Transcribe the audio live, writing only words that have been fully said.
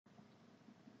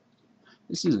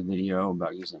This is a video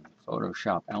about using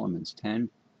Photoshop Elements 10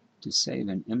 to save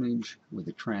an image with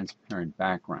a transparent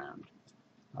background.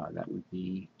 That would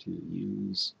be to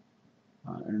use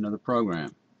in another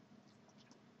program.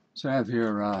 So I have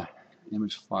here an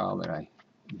image file that I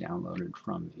downloaded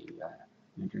from the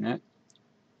internet,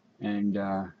 and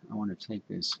I want to take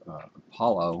this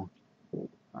Apollo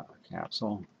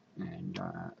capsule and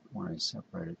want to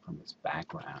separate it from its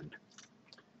background.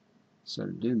 So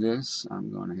to do this,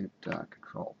 I'm going to hit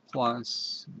Control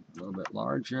plus, a little bit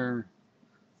larger,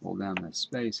 hold down the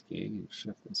space key and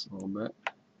shift this a little bit.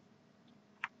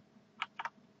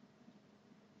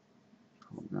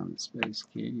 Hold down the space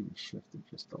key and shift it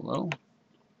just a little.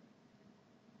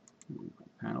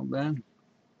 Panel bin.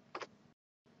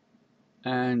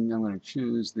 And I'm going to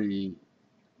choose the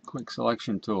quick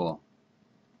selection tool.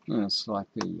 I'm going to select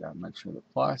the, make sure the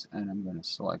plus, and I'm going to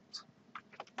select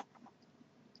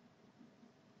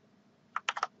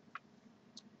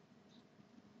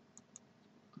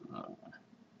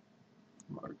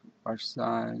large brush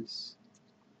size,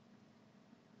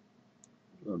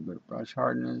 a little bit of brush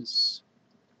hardness.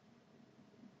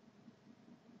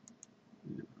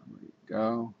 And I'm ready to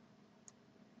go.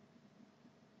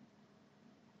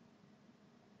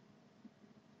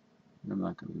 I'm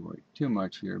not going to be worried too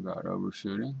much here about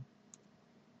overshooting.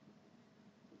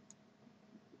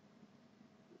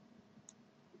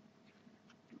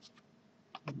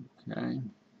 Okay,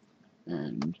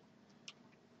 and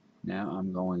now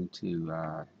I'm going to,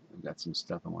 I've got some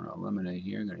stuff I want to eliminate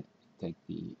here. I'm going to take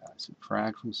the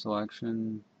subtract from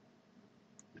selection,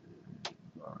 and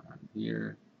go around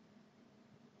here.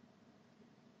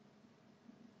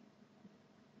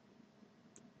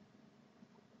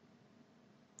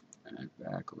 And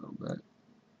back a little bit.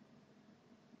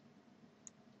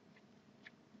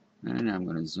 And I'm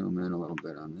going to zoom in a little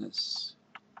bit on this.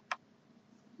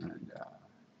 And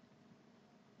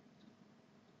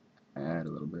add a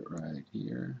little bit right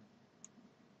here.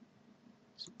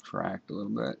 Subtract a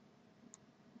little bit.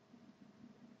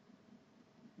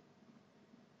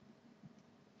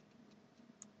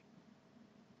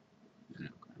 And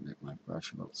I'm going to make my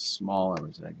brush a little smaller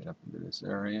as I get up into this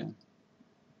area.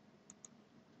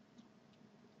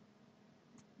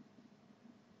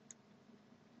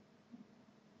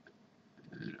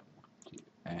 And I want to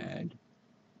add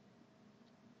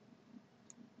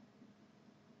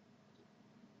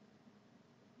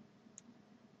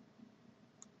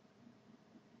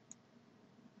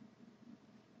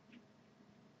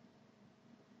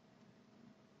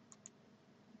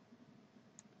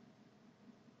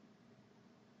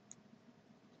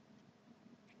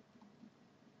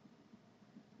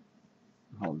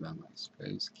hold down my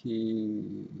space key,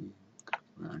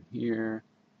 around here.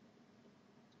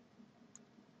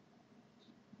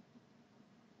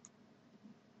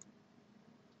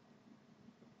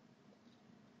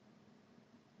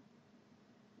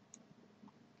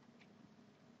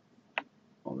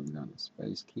 Holding down the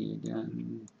space key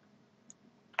again.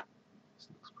 This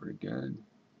looks pretty good.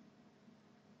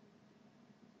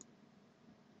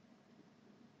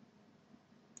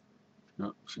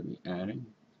 Nope, should be adding.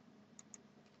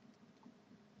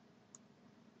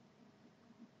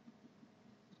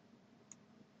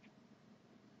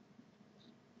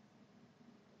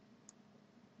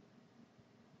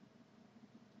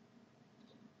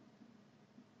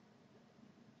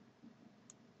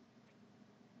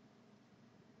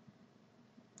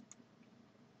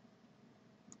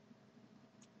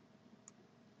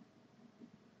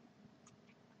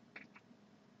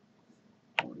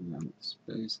 Holding down the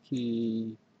space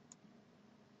key.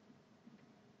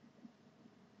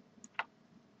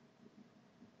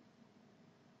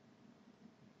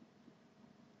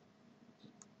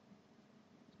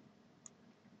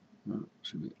 Oh,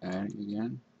 should be adding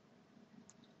again.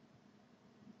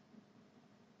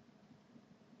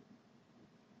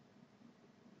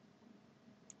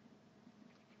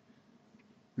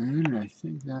 And I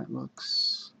think that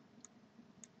looks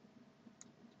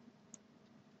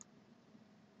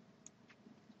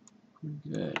pretty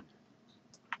good.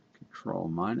 Control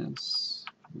minus,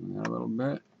 doing that a little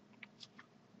bit.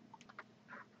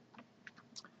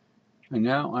 And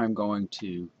now I'm going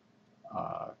to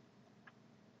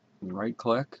right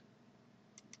click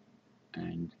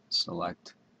and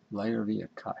select layer via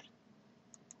cut.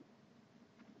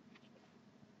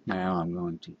 Now I'm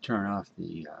going to turn off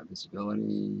the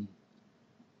visibility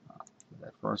for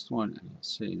that first one, and you'll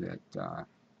see that I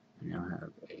now have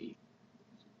a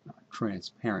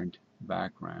transparent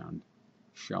background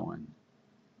showing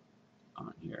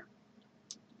on here.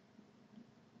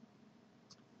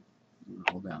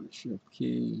 Hold down the shift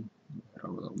key, move it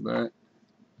over a little bit,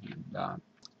 and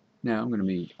Now I'm going to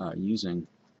be using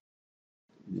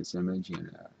this image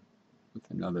with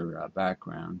another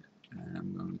background, and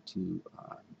I'm going to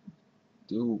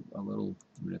do a little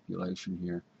manipulation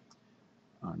here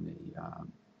on the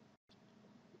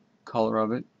color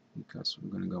of it, because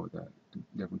we're going to go with a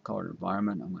different colored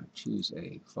environment. I'm going to choose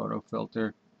a photo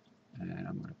filter, and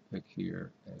I'm going to pick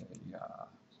here a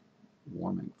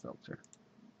warming filter.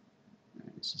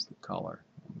 And this is the color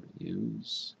I'm going to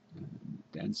use, and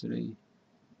density.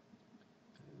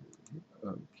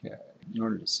 Okay. In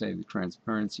order to save the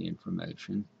transparency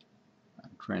information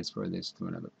and transfer this to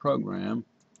another program,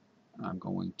 I'm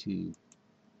going to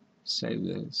save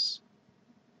this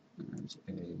as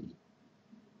a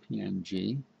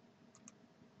PNG.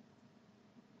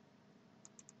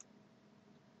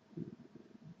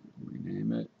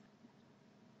 Rename it.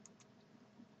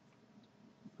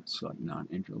 Select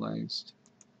non-interlaced.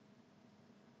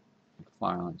 The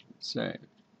file has been saved.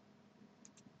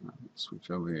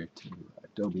 Switch over here to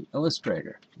Adobe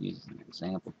Illustrator. Use an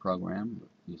example program,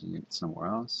 using it somewhere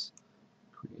else.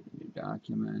 Create a new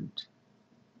document.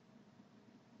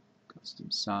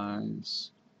 Custom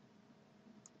size.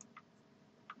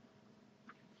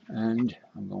 And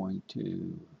I'm going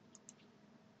to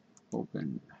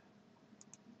open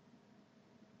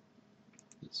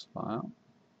this file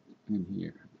in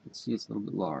here. You can see it's a little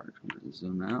bit large. I'm going to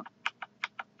zoom out.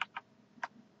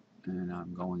 And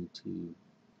I'm going to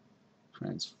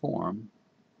transform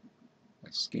by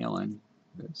scaling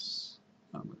this.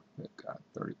 I'm going to pick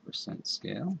 30%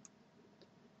 scale.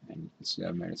 And you can see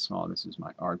I've made it small. This is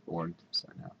my artboard, so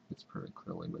now it fits pretty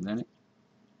clearly within it.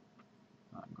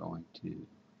 I'm going to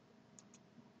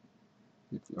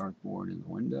get the artboard in the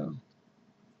window.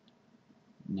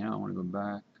 Now I want to go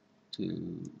back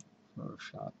to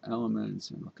Photoshop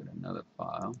Elements and look at another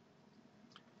file.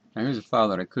 Now here's a file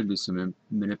that I could do some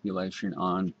manipulation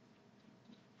on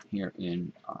here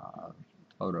in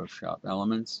Photoshop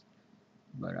Elements,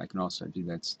 but I can also do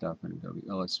that stuff in Adobe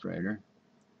Illustrator.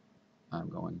 I'm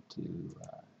going to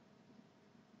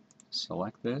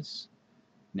select this.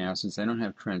 Now, since I don't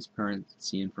have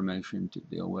transparency information to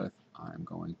deal with, I'm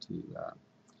going to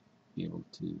be able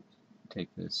to take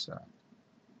this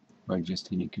by just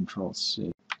hitting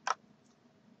Control-C.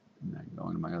 And then go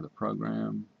into my other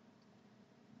program.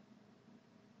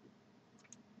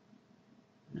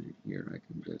 And here I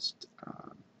can just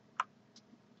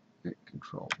hit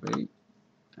Control-V,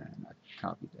 and I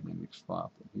copied that image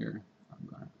file from here. I'm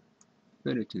going to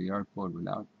fit it to the artboard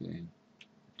without being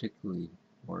particularly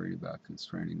worried about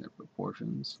constraining their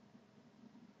proportions.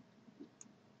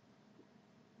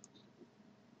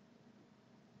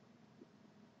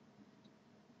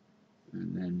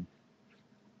 And then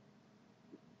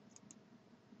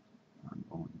I'm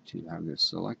going to have this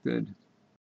selected,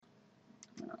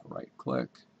 right click,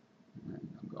 and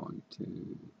I'm going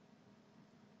to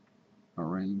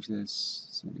arrange this,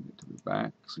 sending it to the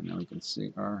back, so now we can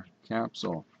see our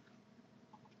capsule.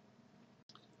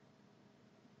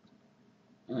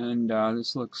 And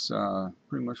this looks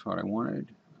pretty much what I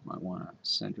wanted. I might want to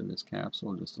center this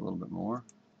capsule just a little bit more.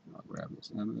 I'll grab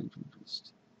this image and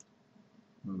just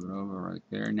move it over right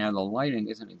there. Now the lighting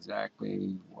isn't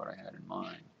exactly what I had in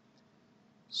mind.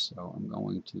 So I'm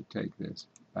going to take this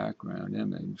background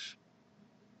image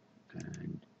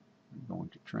and I'm going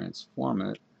to transform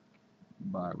it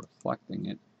by reflecting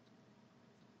it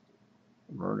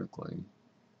vertically.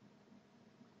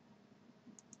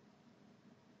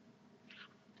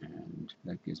 And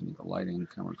that gives me the lighting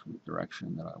coming from the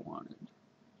direction that I wanted.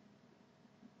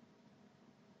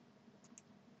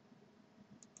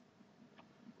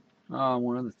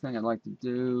 One other thing I'd like to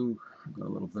do, I've got a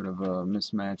little bit of a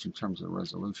mismatch in terms of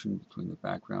resolution between the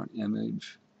background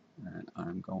image, and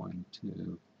I'm going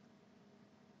to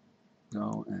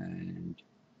go and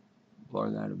blur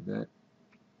that a bit,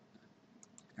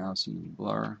 Gaussian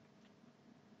blur,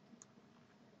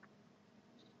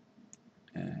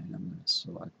 and I'm going to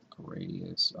select a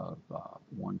radius of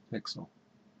 1 pixel.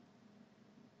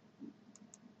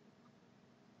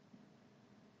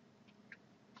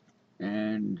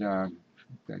 And that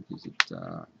gives it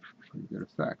a pretty good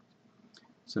effect.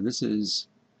 So this is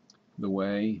the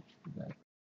way that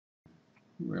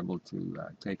we're able to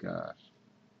take an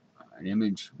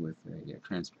image with a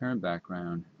transparent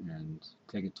background and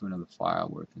take it to another file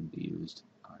where it can be used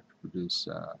to produce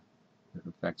the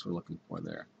effects we're looking for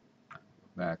there.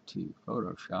 Back to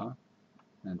Photoshop,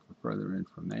 and for further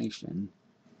information,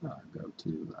 go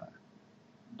to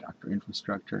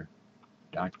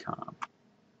drinfrastructure.com.